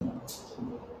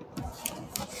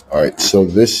All right, so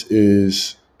this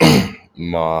is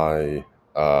my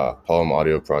poem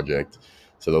audio project.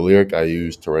 So the lyric I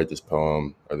used to write this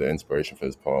poem, or the inspiration for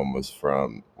this poem, was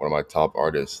from one of my top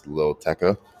artists, Lil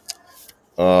Tecca.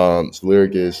 So the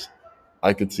lyric is,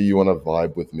 "I could see you on a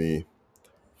vibe with me,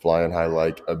 flying high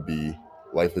like a bee.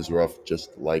 Life is rough,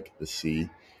 just like the sea.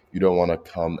 You don't want to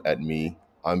come at me.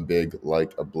 I'm big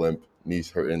like a blimp.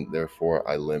 Knees hurting, therefore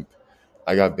I limp.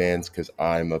 I got bands 'cause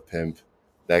I'm a pimp.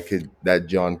 That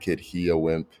John kid, he a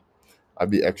wimp. I'd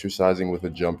be exercising with a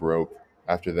jump rope.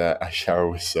 After that, I shower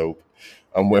with soap.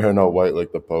 I'm wearing all white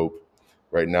like the Pope.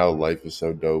 Right now, life is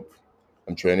so dope.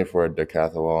 I'm training for a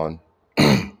decathlon.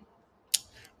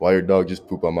 Why your dog just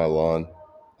poop on my lawn?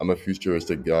 I'm a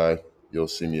futuristic guy. You'll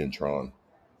see me in Tron."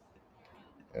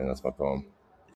 And that's my poem.